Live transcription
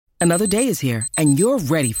Another day is here, and you're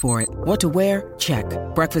ready for it. What to wear? Check.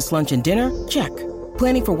 Breakfast, lunch, and dinner? Check.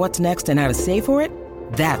 Planning for what's next and how to save for it?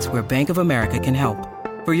 That's where Bank of America can help.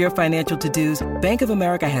 For your financial to-dos, Bank of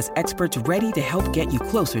America has experts ready to help get you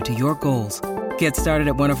closer to your goals. Get started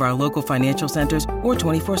at one of our local financial centers or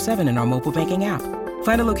 24/7 in our mobile banking app.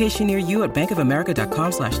 Find a location near you at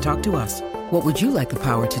bankofamerica.com/talktous. What would you like the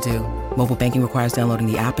power to do? Mobile banking requires downloading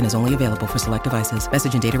the app and is only available for select devices.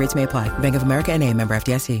 Message and data rates may apply. Bank of America N.A., member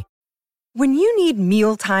FDIC. When you need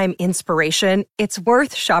mealtime inspiration, it's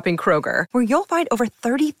worth shopping Kroger, where you'll find over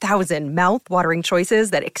 30,000 mouth-watering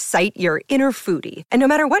choices that excite your inner foodie. And no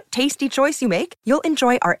matter what tasty choice you make, you'll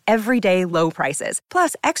enjoy our everyday low prices,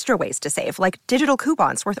 plus extra ways to save, like digital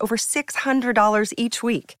coupons worth over $600 each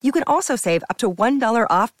week. You can also save up to $1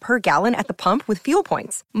 off per gallon at the pump with fuel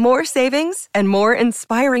points. More savings and more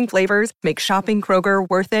inspiring flavors make shopping Kroger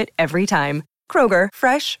worth it every time. Kroger,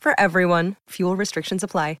 fresh for everyone. Fuel restrictions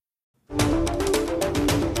apply.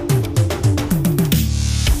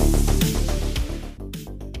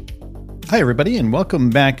 Hi, everybody, and welcome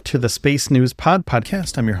back to the Space News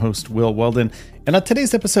Podcast. I'm your host, Will Weldon, and on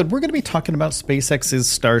today's episode, we're going to be talking about SpaceX's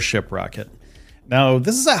Starship rocket. Now,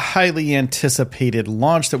 this is a highly anticipated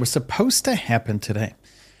launch that was supposed to happen today,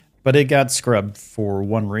 but it got scrubbed for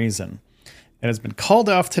one reason. It has been called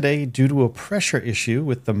off today due to a pressure issue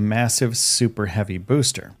with the massive Super Heavy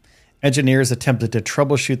booster. Engineers attempted to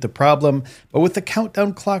troubleshoot the problem, but with the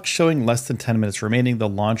countdown clock showing less than 10 minutes remaining, the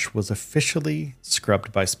launch was officially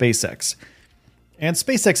scrubbed by SpaceX. And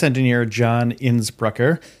SpaceX engineer John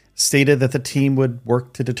Innsbrucker stated that the team would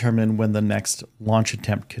work to determine when the next launch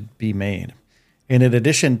attempt could be made. And in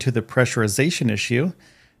addition to the pressurization issue,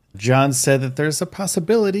 John said that there's a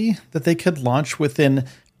possibility that they could launch within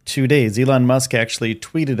 2 days. Elon Musk actually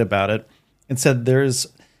tweeted about it and said there's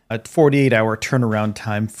a 48-hour turnaround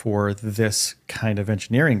time for this kind of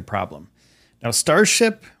engineering problem. Now,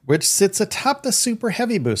 Starship, which sits atop the Super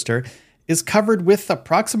Heavy booster, is covered with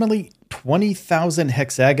approximately 20,000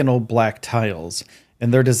 hexagonal black tiles,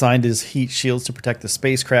 and they're designed as heat shields to protect the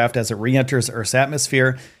spacecraft as it re-enters Earth's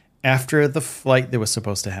atmosphere after the flight that was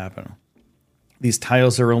supposed to happen. These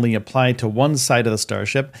tiles are only applied to one side of the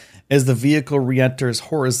Starship as the vehicle re-enters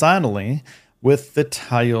horizontally with the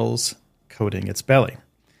tiles coating its belly.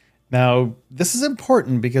 Now, this is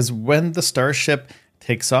important because when the Starship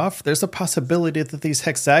takes off, there's a possibility that these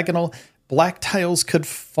hexagonal black tiles could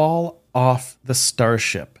fall off the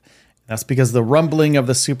Starship. That's because the rumbling of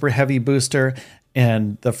the Super Heavy booster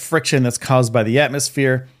and the friction that's caused by the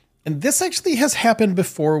atmosphere. And this actually has happened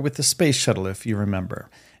before with the space shuttle, if you remember.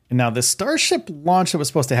 And now the Starship launch that was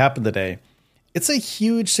supposed to happen today, it's a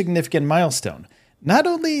huge, significant milestone, not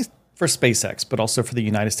only for SpaceX, but also for the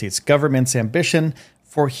United States government's ambition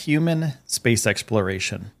for human space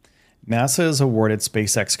exploration. NASA has awarded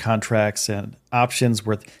SpaceX contracts and options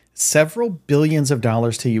worth several billions of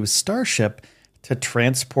dollars to use Starship to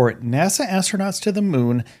transport NASA astronauts to the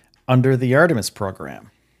moon under the Artemis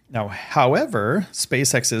program. Now, however,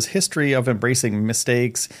 SpaceX's history of embracing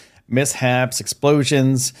mistakes, mishaps,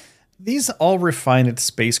 explosions, these all refine its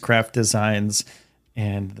spacecraft designs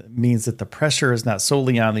and means that the pressure is not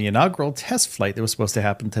solely on the inaugural test flight that was supposed to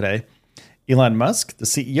happen today. Elon Musk, the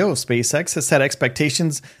CEO of SpaceX, has set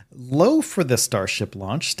expectations low for the Starship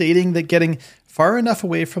launch, stating that getting far enough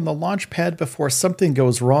away from the launch pad before something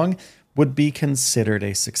goes wrong would be considered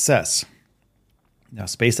a success. Now,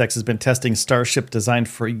 SpaceX has been testing Starship design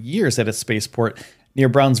for years at its spaceport near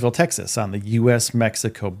Brownsville, Texas, on the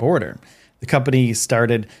U.S.-Mexico border. The company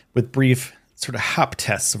started with brief sort of hop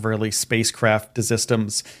tests of early spacecraft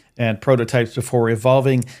systems and prototypes before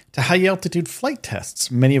evolving to high-altitude flight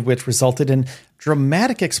tests, many of which resulted in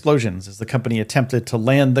dramatic explosions as the company attempted to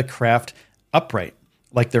land the craft upright,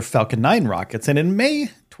 like their Falcon 9 rockets. And in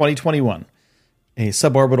May 2021, a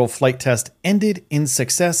suborbital flight test ended in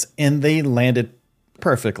success, and they landed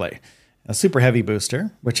perfectly. A Super Heavy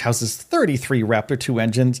booster, which houses 33 Raptor 2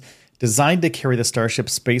 engines designed to carry the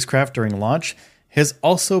Starship spacecraft during launch, has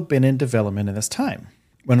also been in development in this time.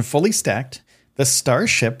 When fully stacked, the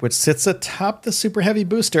Starship, which sits atop the Super Heavy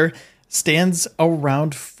booster, stands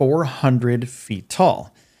around 400 feet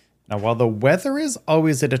tall. Now, while the weather is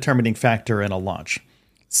always a determining factor in a launch,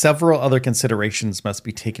 several other considerations must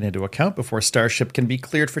be taken into account before Starship can be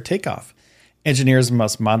cleared for takeoff. Engineers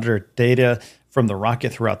must monitor data from the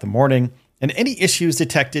rocket throughout the morning, and any issues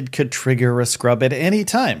detected could trigger a scrub at any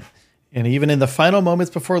time. And even in the final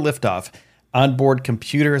moments before liftoff, onboard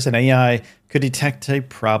computers and AI could detect a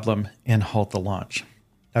problem and halt the launch.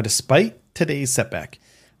 Now, despite today's setback,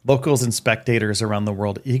 locals and spectators around the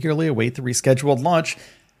world eagerly await the rescheduled launch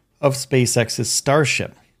of SpaceX's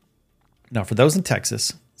Starship. Now, for those in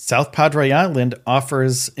Texas, South Padre Island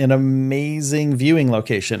offers an amazing viewing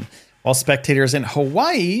location, while spectators in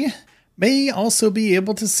Hawaii may also be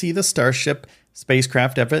able to see the Starship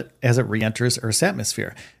spacecraft as it re-enters Earth's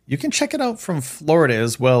atmosphere. You can check it out from Florida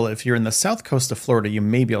as well. If you're in the south coast of Florida, you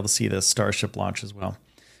may be able to see the Starship launch as well.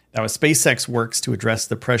 Now, as SpaceX works to address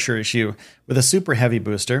the pressure issue with a super heavy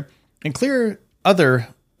booster and clear other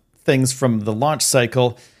things from the launch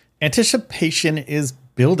cycle, anticipation is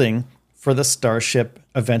building for the Starship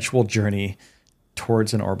eventual journey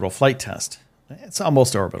towards an orbital flight test. It's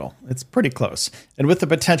almost orbital. It's pretty close. And with the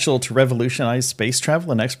potential to revolutionize space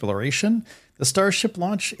travel and exploration, the Starship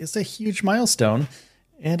launch is a huge milestone,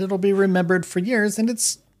 and it'll be remembered for years. And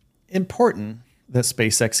it's important that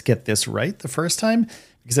SpaceX get this right the first time,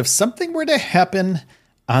 because if something were to happen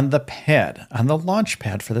on the launch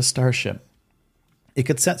pad for the Starship, it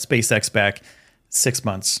could set SpaceX back 6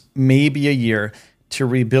 months, maybe a year, to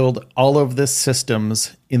rebuild all of the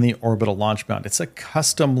systems in the orbital launch mount. It's a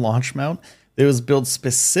custom launch mount that was built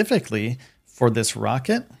specifically for this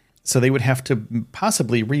rocket, so they would have to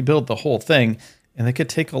possibly rebuild the whole thing, and it could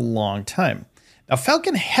take a long time. Now,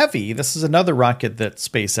 Falcon Heavy, this is another rocket that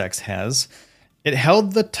SpaceX has. It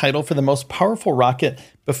held the title for the most powerful rocket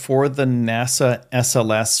before the NASA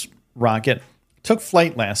SLS rocket took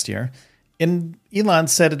flight last year, and Elon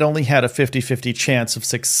said it only had a 50-50 chance of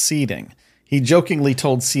succeeding. He jokingly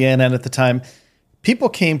told CNN at the time, "People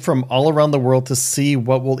came from all around the world to see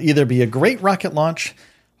what will either be a great rocket launch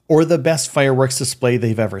or the best fireworks display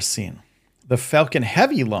they've ever seen." The Falcon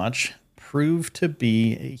Heavy launch proved to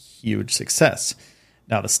be a huge success.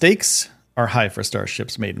 Now, the stakes are high for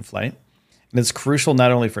Starship's maiden flight, and it's crucial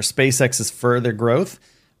not only for SpaceX's further growth,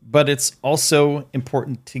 but it's also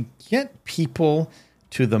important to get people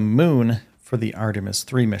to the moon for the Artemis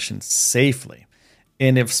 3 mission safely.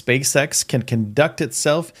 And if SpaceX can conduct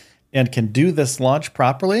itself and can do this launch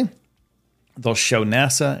properly, they'll show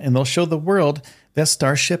NASA and they'll show the world that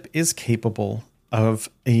Starship is capable of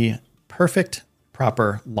a perfect,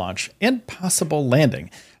 proper launch and possible landing.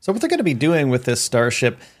 So what they're going to be doing with this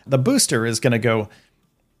Starship, the booster is going to go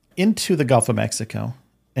into the Gulf of Mexico.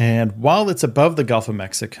 And while it's above the Gulf of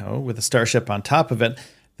Mexico with the Starship on top of it,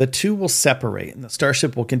 the two will separate and the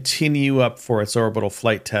Starship will continue up for its orbital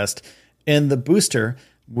flight test. And the booster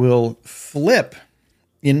will flip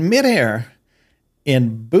in midair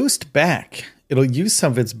and boost back. It'll use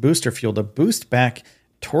some of its booster fuel to boost back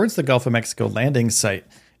towards the Gulf of Mexico landing site.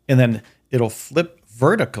 And then it'll flip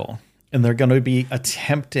vertical. And they're going to be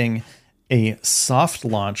attempting a soft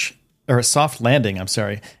landing,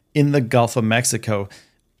 in the Gulf of Mexico.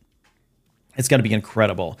 It's going to be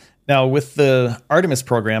incredible. Now, with the Artemis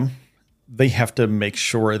program, they have to make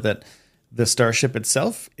sure that the Starship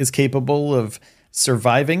itself is capable of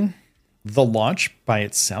surviving the launch by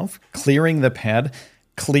itself, clearing the pad,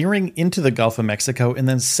 clearing into the Gulf of Mexico, and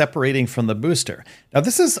then separating from the booster. Now,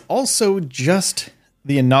 this is also just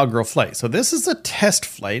the inaugural flight. So this is a test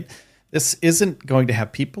flight. This isn't going to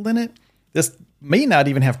have people in it. This may not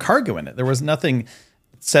even have cargo in it. There was nothing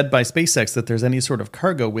said by SpaceX that there's any sort of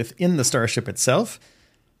cargo within the Starship itself.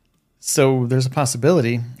 So there's a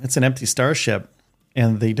possibility it's an empty Starship,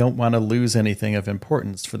 and they don't want to lose anything of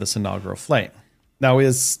importance for this inaugural flight. Now,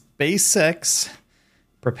 as SpaceX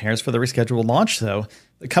prepares for the rescheduled launch, though,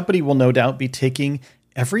 the company will no doubt be taking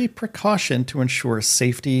every precaution to ensure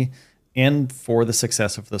safety and for the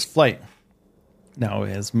success of this flight. Now,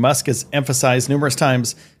 as Musk has emphasized numerous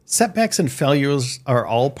times, setbacks and failures are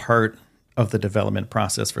all part of the development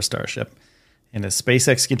process for Starship. And as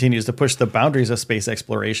SpaceX continues to push the boundaries of space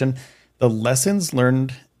exploration, the lessons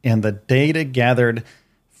learned and the data gathered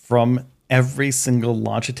from every single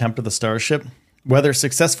launch attempt of the Starship, whether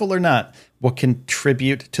successful or not, will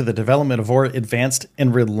contribute to the development of more advanced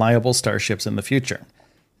and reliable Starships in the future.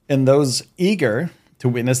 And those eager to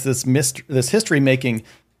witness this history-making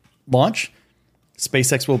launch,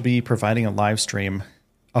 SpaceX will be providing a live stream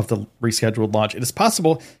of the rescheduled launch. It is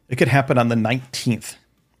possible it could happen on the 19th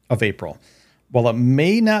of April. While it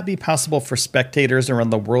may not be possible for spectators around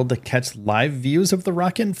the world to catch live views of the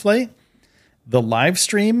rocket in flight, the live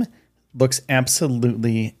stream looks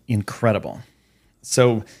absolutely incredible.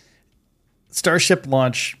 So, Starship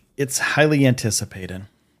launch, it's highly anticipated.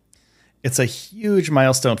 It's a huge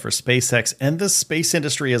milestone for SpaceX and the space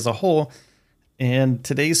industry as a whole. And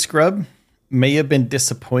today's scrub may have been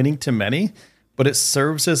disappointing to many, but it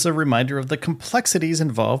serves as a reminder of the complexities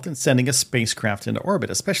involved in sending a spacecraft into orbit,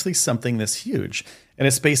 especially something this huge. And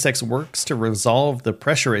as SpaceX works to resolve the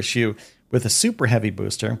pressure issue with a super heavy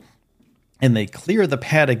booster, and they clear the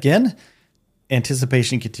pad again,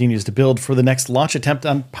 anticipation continues to build for the next launch attempt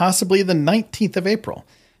on possibly the 19th of April.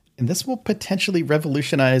 And this will potentially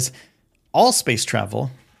revolutionize all space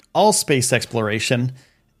travel, all space exploration,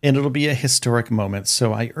 and it'll be a historic moment.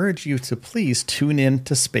 So I urge you to please tune in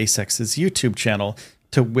to SpaceX's YouTube channel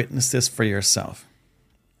to witness this for yourself.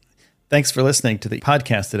 Thanks for listening to the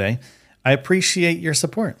podcast today. I appreciate your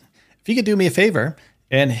support. If you could do me a favor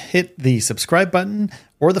and hit the subscribe button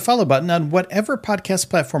or the follow button on whatever podcast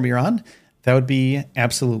platform you're on, that would be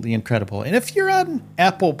absolutely incredible. And if you're on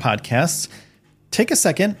Apple Podcasts, take a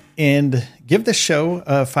second and give the show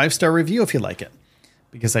a 5-star review if you like it,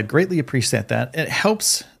 because I'd greatly appreciate that. It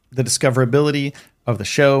helps the discoverability of the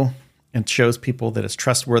show and shows people that it's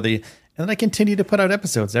trustworthy and that I continue to put out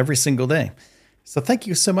episodes every single day. So thank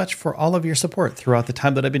you so much for all of your support throughout the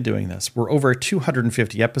time that I've been doing this. We're over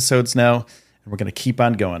 250 episodes now, and we're going to keep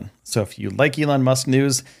on going. So if you like Elon Musk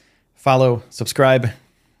news, follow, subscribe,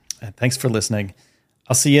 and thanks for listening.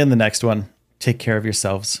 I'll see you in the next one. Take care of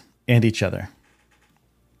yourselves and each other.